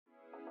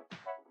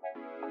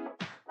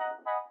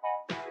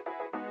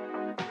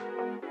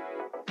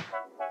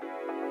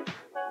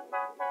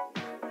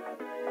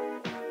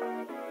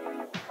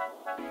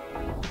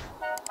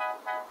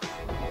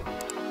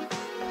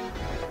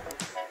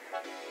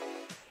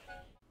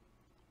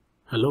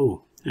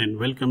Hello and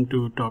welcome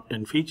to Top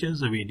 10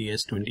 Features of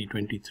ADS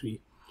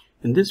 2023.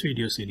 In this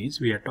video series,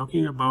 we are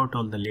talking about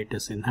all the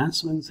latest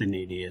enhancements in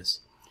ADS.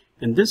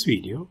 In this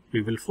video,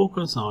 we will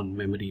focus on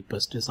Memory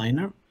Bus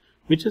Designer,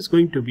 which is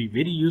going to be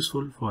very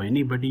useful for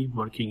anybody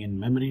working in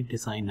memory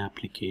design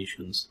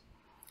applications.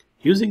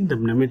 Using the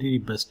Memory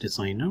Bus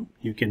Designer,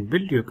 you can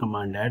build your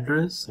command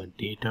address or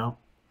data,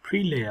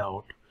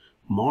 pre-layout,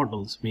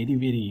 models very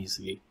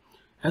easily.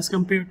 As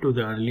compared to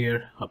the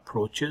earlier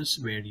approaches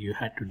where you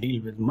had to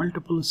deal with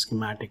multiple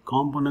schematic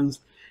components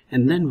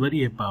and then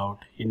worry about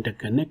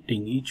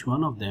interconnecting each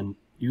one of them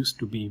used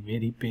to be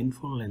very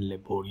painful and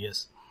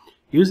laborious.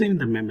 Using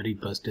the Memory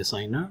Bus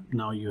Designer,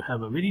 now you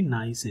have a very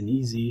nice and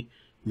easy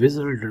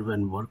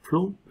visual-driven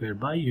workflow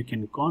whereby you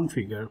can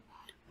configure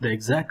the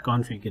exact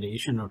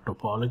configuration or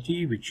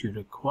topology which you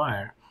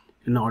require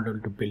in order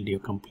to build your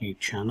complete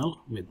channel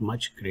with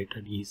much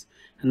greater ease.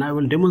 And I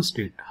will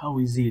demonstrate how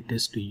easy it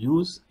is to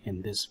use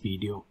in this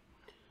video.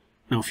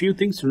 Now, a few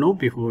things to know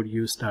before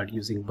you start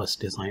using Bus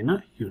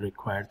Designer. You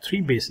require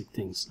three basic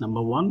things.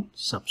 Number one,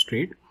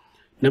 substrate.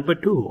 Number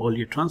two, all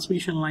your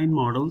transmission line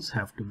models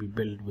have to be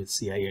built with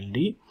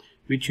Cild,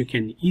 which you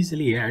can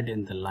easily add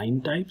in the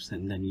line types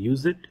and then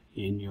use it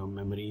in your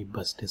Memory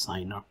Bus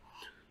Designer.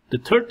 The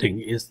third thing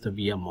is the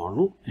VIA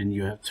model, and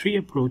you have three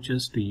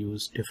approaches to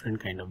use different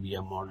kind of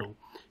VIA model.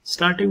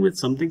 Starting with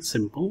something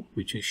simple,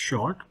 which is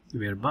short,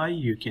 whereby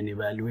you can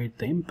evaluate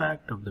the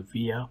impact of the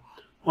VIA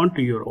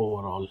onto your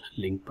overall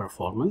link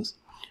performance.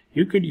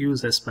 You could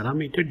use as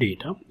parameter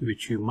data,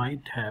 which you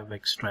might have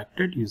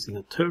extracted using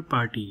a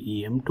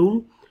third-party EM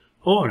tool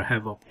or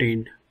have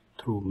obtained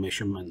through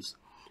measurements.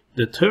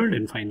 The third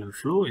and final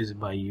flow is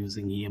by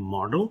using EM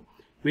model,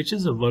 which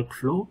is a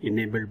workflow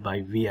enabled by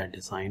VIA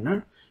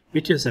Designer,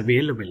 which is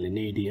available in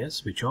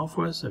ADS, which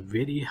offers a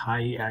very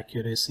high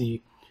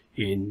accuracy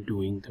in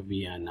doing the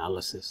VIA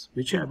analysis,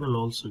 which I will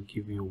also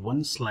give you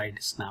one slide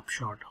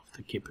snapshot of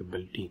the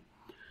capability.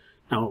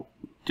 Now,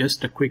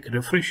 just a quick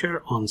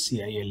refresher on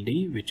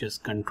Cild, which is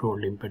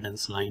Controlled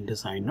Impedance Line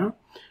Designer.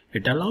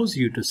 It allows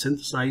you to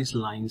synthesize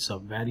lines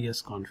of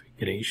various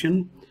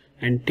configuration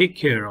and take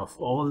care of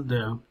all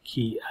the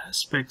key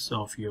aspects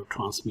of your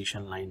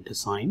transmission line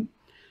design.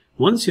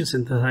 Once you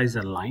synthesize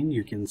a line,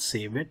 you can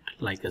save it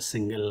like a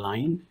single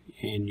line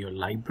in your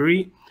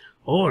library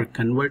or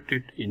convert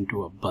it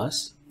into a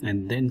bus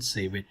and then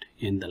save it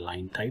in the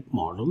line type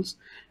models.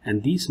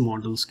 And these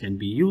models can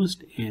be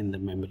used in the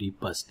Memory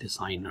Bus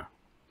Designer.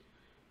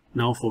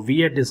 Now for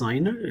VIA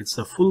Designer, it's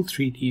a full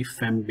 3D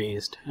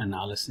FEM-based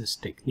analysis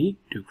technique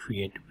to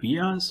create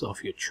VIAs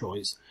of your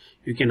choice.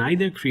 You can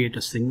either create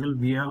a single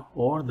VIA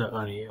or the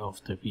array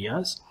of the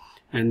VIAs,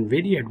 and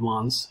very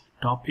advanced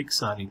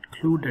topics are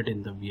included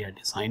in the VIA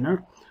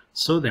Designer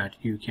so that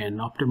you can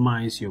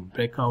optimize your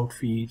breakout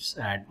feeds,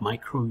 add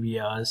micro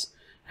VIAs,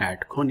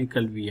 add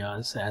conical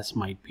VIAs as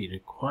might be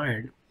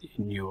required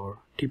in your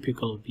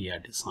typical VIA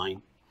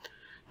design.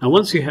 Now,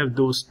 once you have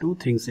those two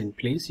things in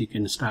place, you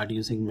can start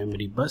using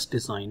Memory Bus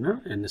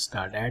Designer and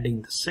start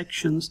adding the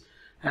sections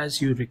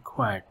as you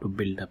require to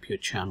build up your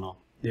channel.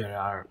 There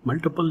are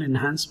multiple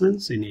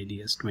enhancements in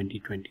ADS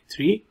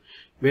 2023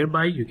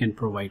 whereby you can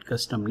provide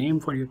custom name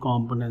for your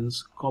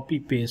components, copy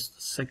paste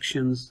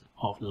sections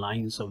of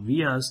lines of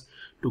VIAs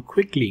to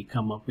quickly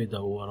come up with the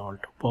overall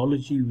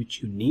topology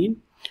which you need.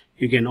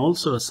 You can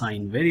also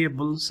assign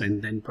variables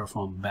and then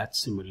perform batch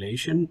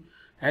simulation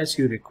as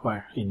you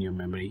require in your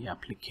memory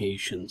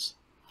applications.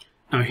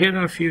 Now here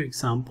are a few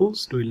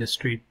examples to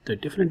illustrate the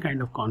different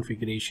kind of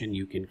configuration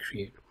you can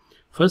create.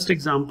 First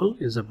example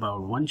is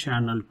about one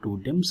channel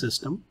 2 DIMM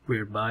system,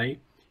 whereby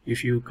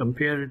if you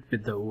compare it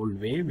with the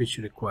old way, which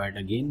required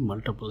again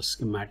multiple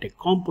schematic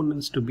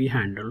components to be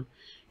handled,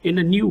 in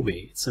a new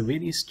way, it's a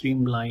very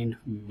streamlined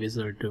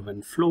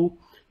wizard-driven flow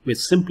which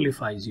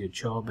simplifies your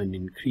job and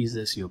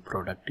increases your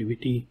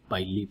productivity by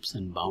leaps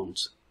and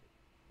bounds.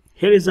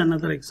 Here is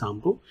another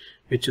example,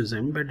 which is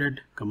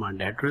embedded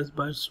command address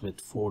bus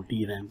with 4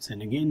 DRAMs,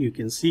 and again you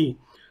can see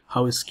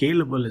how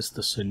scalable is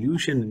the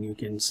solution, and you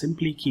can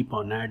simply keep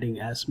on adding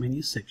as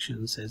many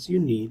sections as you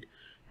need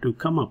to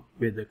come up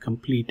with a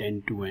complete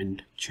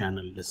end-to-end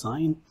channel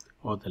design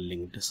or the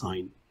link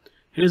design.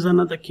 Here is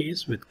another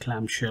case with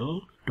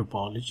clamshell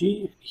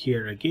topology.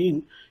 Here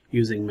again,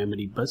 using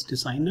Memory Bus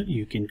Designer,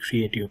 you can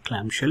create your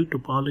clamshell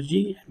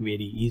topology and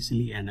very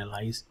easily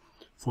analyze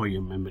for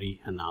your memory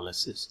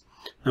analysis.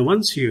 Now,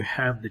 once you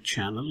have the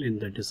channel in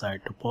the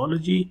desired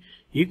topology,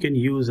 you can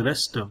use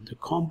rest of the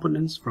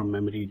components from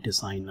Memory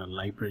Designer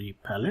library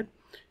palette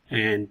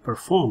and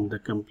perform the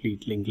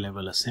complete link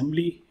level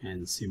assembly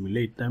and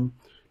simulate them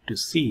to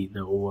see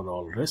the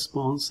overall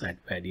response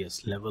at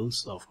various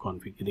levels of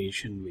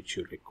configuration which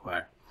you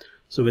require.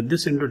 So with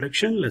this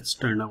introduction, let's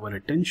turn our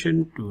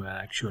attention to an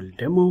actual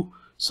demo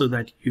so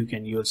that you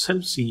can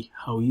yourself see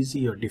how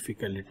easy or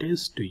difficult it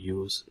is to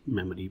use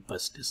Memory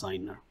Bus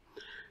Designer.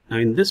 Now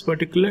in this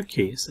particular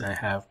case, I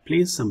have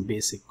placed some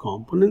basic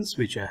components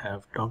which I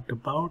have talked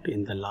about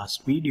in the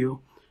last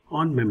video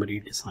on Memory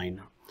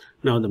Designer.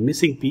 Now the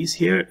missing piece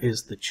here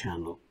is the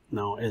channel.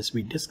 Now, as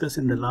we discussed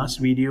in the last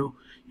video,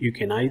 you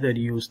can either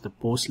use the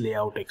post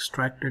layout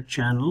extracted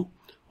channel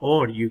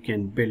or you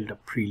can build a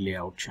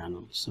pre-layout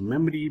channel. So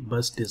Memory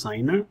Bus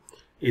Designer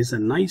is a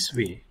nice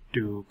way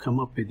to come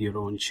up with your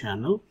own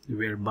channel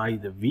whereby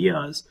the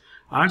vias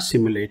are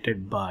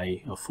simulated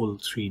by a full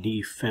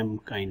 3D FEM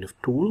kind of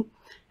tool,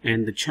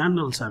 and the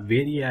channels are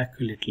very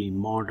accurately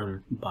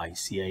modeled by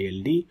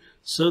Cild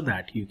so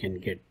that you can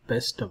get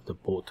best of the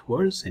both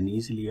worlds and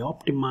easily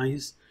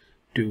optimize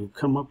to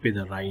come up with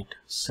the right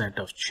set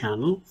of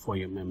channel for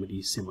your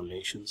memory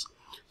simulations.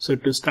 So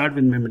to start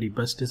with Memory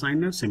Bus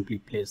Designer, simply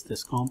place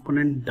this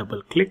component,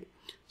 double click,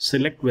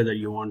 select whether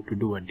you want to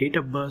do a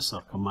data bus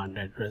or command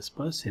address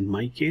bus. In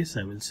my case,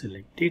 I will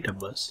select data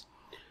bus.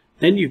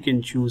 Then you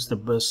can choose the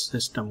bus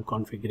system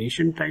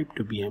configuration type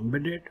to be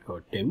embedded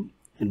or DIMM.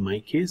 In my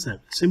case, I will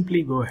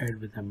simply go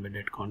ahead with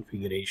embedded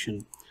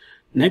configuration.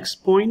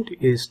 Next point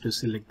is to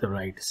select the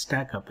right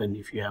stack up, and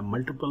if you have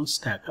multiple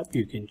stack up,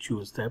 you can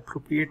choose the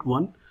appropriate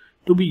one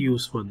to be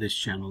used for this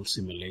channel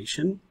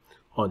simulation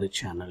or the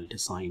channel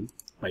design.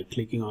 By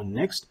clicking on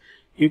next,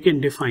 you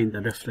can define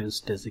the reference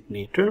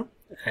designator.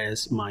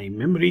 As my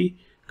memory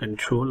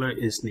controller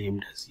is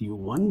named as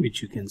U1,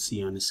 which you can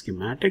see on a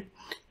schematic,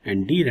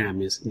 and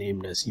DRAM is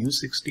named as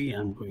U60.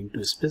 I'm going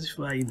to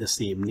specify the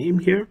same name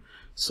here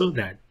so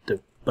that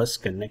the bus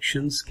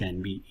connections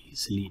can be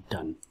easily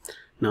done.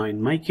 Now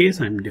in my case,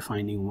 I'm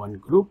defining one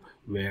group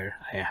where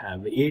I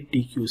have 8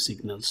 DQ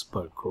signals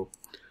per group.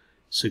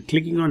 So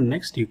clicking on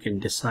next, you can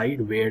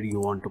decide where you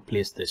want to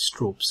place the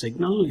strobe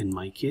signal. In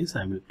my case,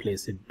 I will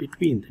place it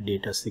between the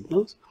data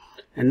signals.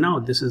 And now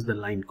this is the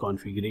line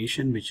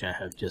configuration which I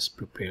have just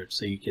prepared.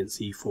 So you can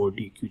see 4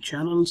 DQ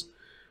channels,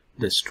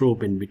 the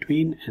strobe in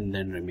between, and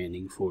then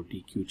remaining 4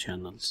 DQ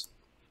channels.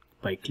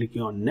 By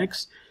clicking on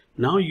next,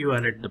 now you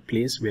are at the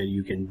place where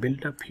you can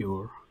build up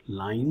your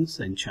lines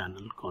and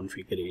channel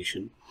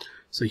configuration.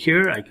 So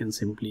here I can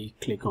simply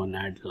click on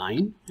add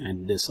line,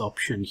 and this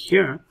option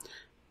here,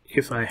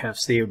 if I have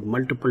saved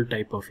multiple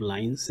type of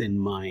lines in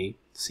my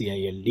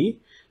Cild,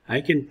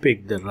 I can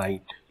pick the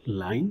right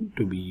line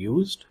to be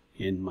used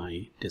in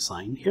my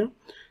design here.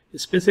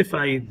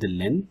 Specify the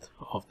length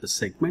of the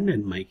segment.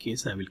 In my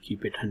case, I will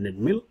keep it 100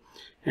 mil,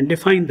 and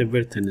define the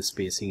width and the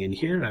spacing. And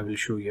here I will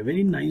show you a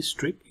very nice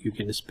trick. You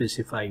can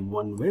specify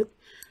one width,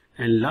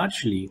 and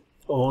largely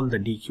all the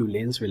DQ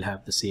lanes will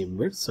have the same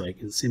width. So I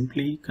can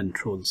simply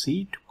Control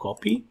C to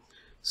copy,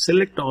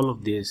 select all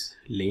of these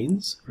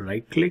lanes,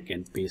 right click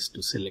and paste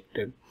to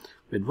selected.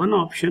 With one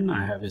option,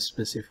 I have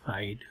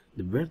specified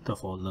the width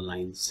of all the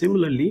lines.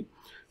 Similarly,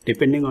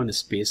 depending on the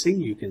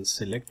spacing, you can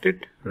select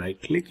it,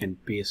 right click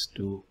and paste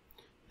to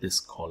this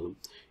column.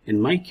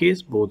 In my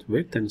case, both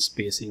width and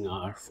spacing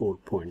are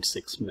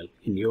 4.6 mil.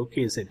 In your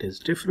case, it is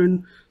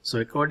different. So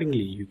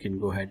accordingly, you can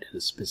go ahead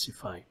and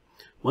specify.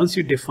 Once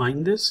you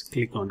define this,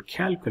 click on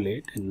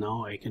calculate, and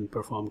now I can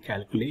perform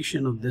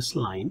calculation of this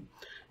line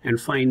and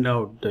find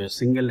out the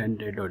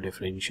single-ended or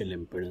differential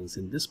impedance.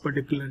 In this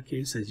particular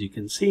case, as you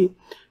can see,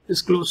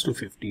 is close to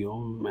 50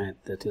 ohm, and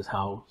that is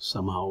how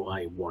somehow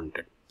I want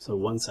it. So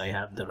once I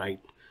have the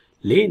right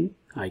lane,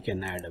 I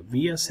can add a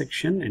via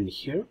section, and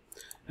here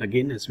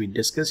again, as we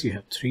discussed, you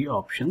have 3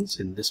 options.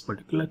 In this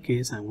particular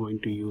case, I'm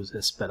going to use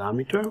as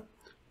parameter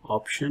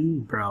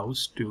option,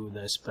 browse to the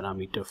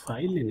parameter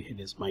file, and here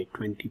is my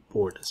 20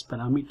 port as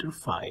parameter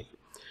file.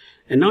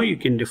 And now you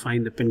can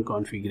define the pin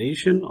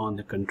configuration on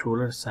the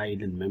controller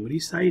side and memory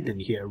side,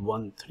 and here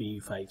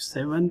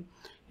 1357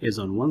 is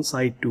on one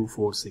side,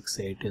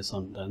 2468 is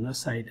on the other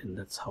side, and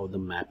that's how the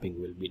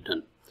mapping will be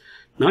done.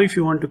 Now if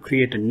you want to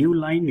create a new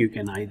line, you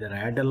can either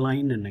add a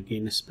line and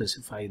again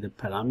specify the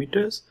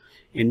parameters.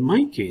 In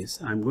my case,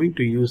 I'm going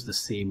to use the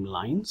same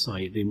line, so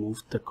I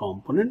removed the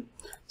component.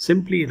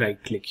 Simply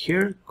right click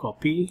here,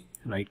 copy,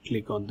 right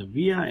click on the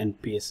via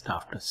and paste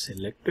after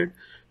selected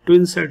to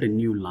insert a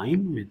new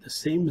line with the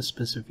same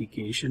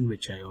specification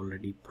which I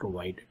already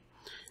provided.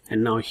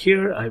 And now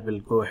here I will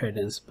go ahead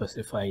and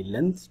specify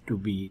length to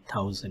be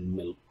 1000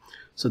 mil.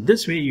 So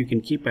this way you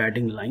can keep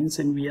adding lines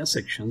and via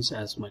sections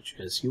as much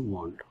as you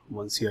want.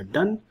 Once you're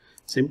done,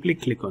 simply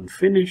click on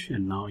finish,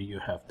 and now you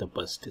have the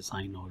bus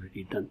design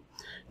already done.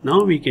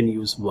 Now we can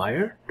use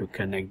wire to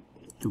connect,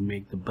 to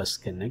make the bus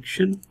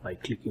connection by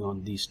clicking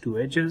on these 2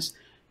 edges,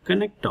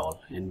 connect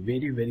all, and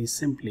very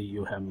simply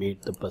you have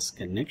made the bus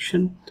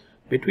connection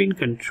between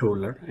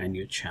controller and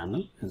your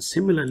channel. And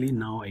similarly,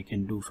 now I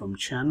can do from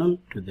channel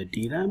to the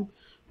DRAM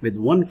with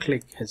one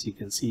click. As you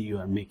can see, you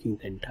are making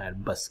the entire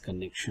bus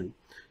connection.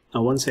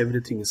 Now once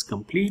everything is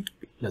complete,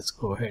 let's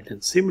go ahead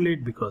and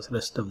simulate, because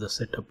rest of the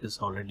setup is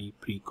already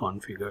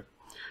pre-configured.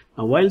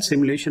 Now while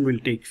simulation will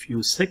take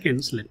few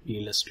seconds, let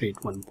me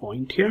illustrate one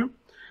point here.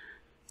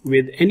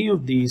 With any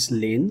of these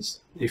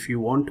lanes, if you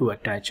want to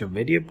attach a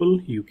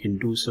variable, you can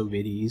do so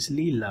very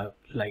easily,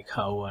 like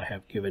how I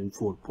have given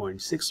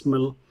 4.6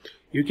 mil.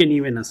 You can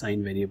even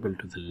assign variable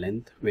to the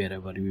length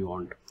wherever you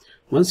want.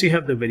 Once you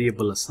have the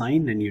variable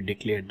assigned and you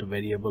declare the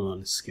variable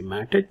on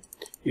schematic,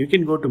 you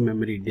can go to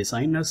memory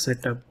designer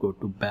setup, go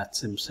to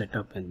BathSim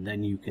setup, and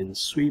then you can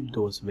sweep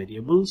those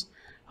variables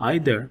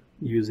either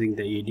using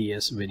the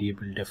ADS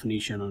variable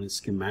definition on a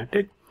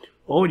schematic,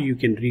 or you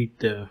can read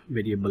the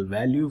variable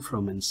value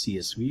from a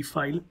CSV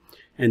file,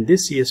 and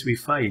this CSV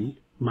file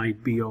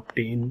might be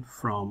obtained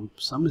from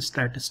some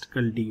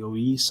statistical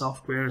DOE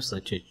software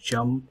such as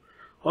JUMP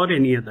or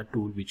any other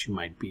tool which you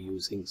might be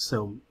using.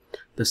 So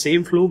the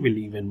same flow will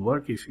even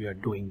work if you are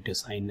doing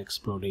design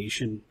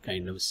exploration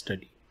kind of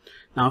study.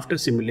 Now after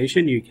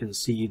simulation, you can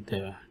see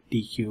the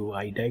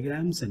DQI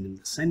diagrams, and in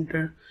the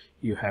center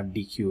you have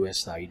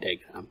DQSI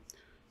diagram.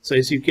 So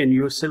as you can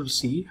yourself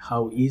see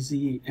how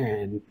easy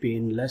and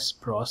painless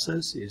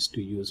process is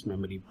to use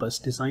Memory Bus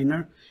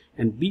Designer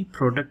and be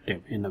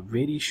productive in a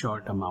very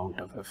short amount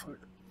of effort.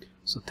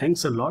 So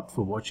thanks a lot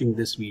for watching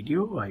this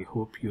video. I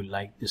hope you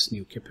like this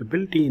new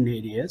capability in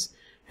ADS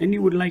and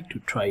you would like to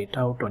try it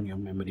out on your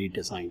memory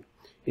design.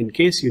 In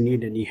case you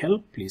need any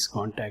help, please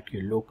contact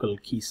your local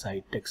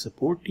Keysight tech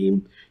support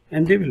team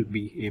and they will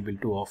be able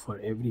to offer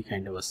every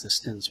kind of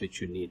assistance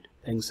which you need.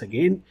 Thanks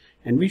again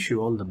and wish you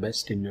all the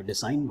best in your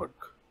design work.